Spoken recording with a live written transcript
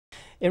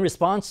In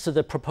response to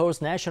the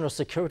proposed national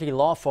security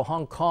law for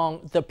Hong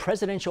Kong, the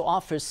presidential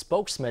office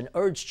spokesman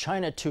urged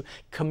China to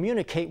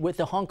communicate with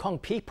the Hong Kong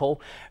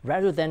people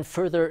rather than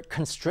further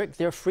constrict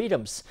their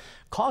freedoms.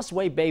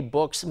 Causeway Bay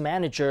Books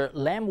manager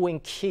Lam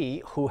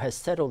Wing-kee, who has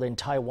settled in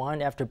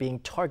Taiwan after being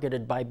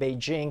targeted by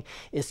Beijing,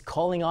 is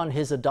calling on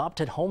his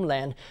adopted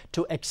homeland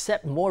to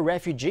accept more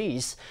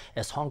refugees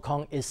as Hong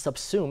Kong is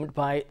subsumed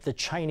by the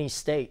Chinese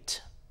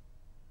state.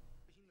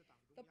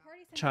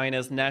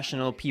 China's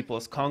National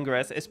People's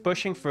Congress is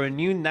pushing for a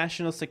new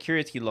national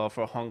security law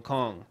for Hong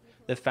Kong.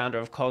 The founder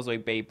of Causeway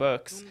Bay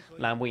Books,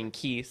 Lam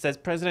Wing-kee, says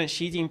President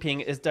Xi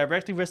Jinping is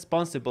directly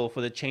responsible for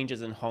the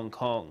changes in Hong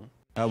Kong.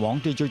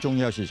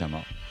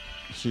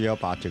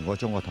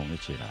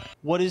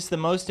 What is the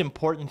most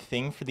important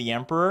thing for the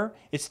emperor?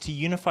 It's to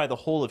unify the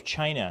whole of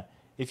China.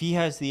 If he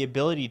has the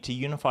ability to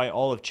unify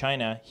all of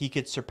China, he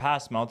could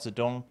surpass Mao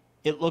Zedong.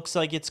 It looks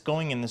like it's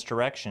going in this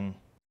direction.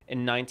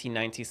 In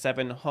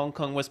 1997, Hong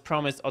Kong was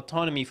promised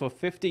autonomy for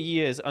 50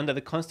 years under the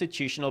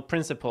constitutional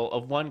principle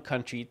of one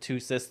country, two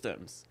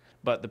systems.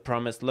 But the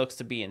promise looks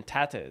to be in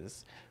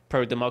tatters.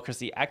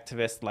 Pro-democracy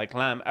activists like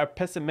Lam are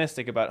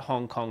pessimistic about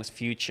Hong Kong's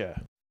future.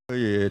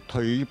 If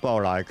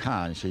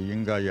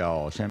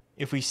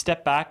we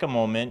step back a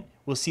moment,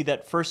 we'll see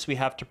that first we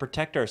have to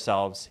protect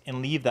ourselves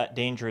and leave that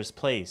dangerous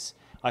place.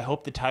 I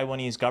hope the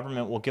Taiwanese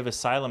government will give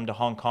asylum to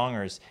Hong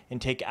Kongers and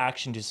take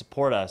action to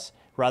support us,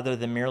 rather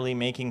than merely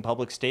making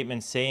public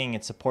statements saying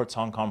it supports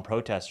Hong Kong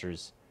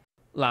protesters.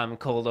 Lam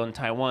called on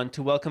Taiwan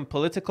to welcome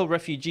political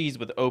refugees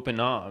with open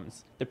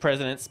arms. The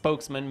president's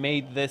spokesman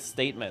made this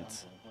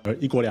statement.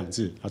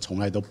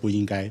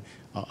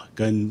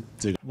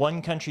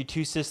 One country,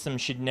 two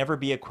systems should never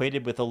be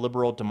equated with a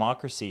liberal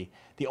democracy.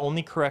 The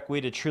only correct way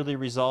to truly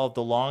resolve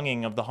the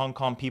longing of the Hong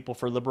Kong people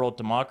for liberal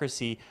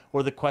democracy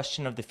or the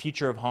question of the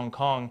future of Hong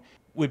Kong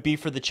would be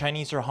for the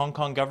Chinese or Hong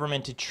Kong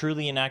government to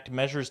truly enact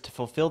measures to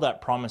fulfill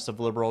that promise of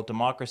liberal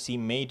democracy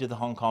made to the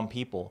Hong Kong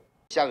people.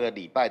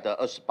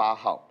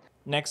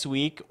 Next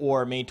week,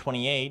 or May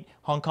 28,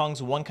 Hong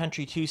Kong's one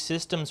country, two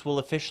systems will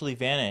officially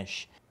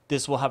vanish.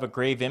 This will have a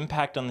grave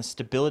impact on the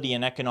stability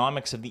and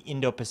economics of the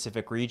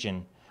Indo-Pacific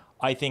region.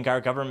 I think our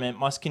government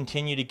must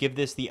continue to give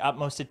this the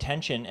utmost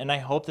attention, and I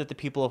hope that the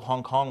people of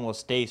Hong Kong will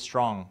stay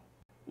strong.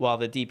 While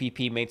the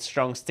DPP made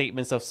strong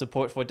statements of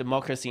support for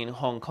democracy in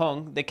Hong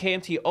Kong, the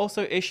KMT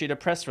also issued a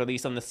press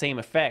release on the same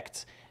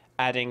effect,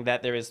 adding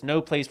that there is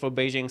no place for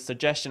Beijing's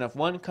suggestion of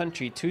one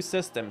country, two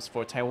systems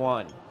for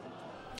Taiwan.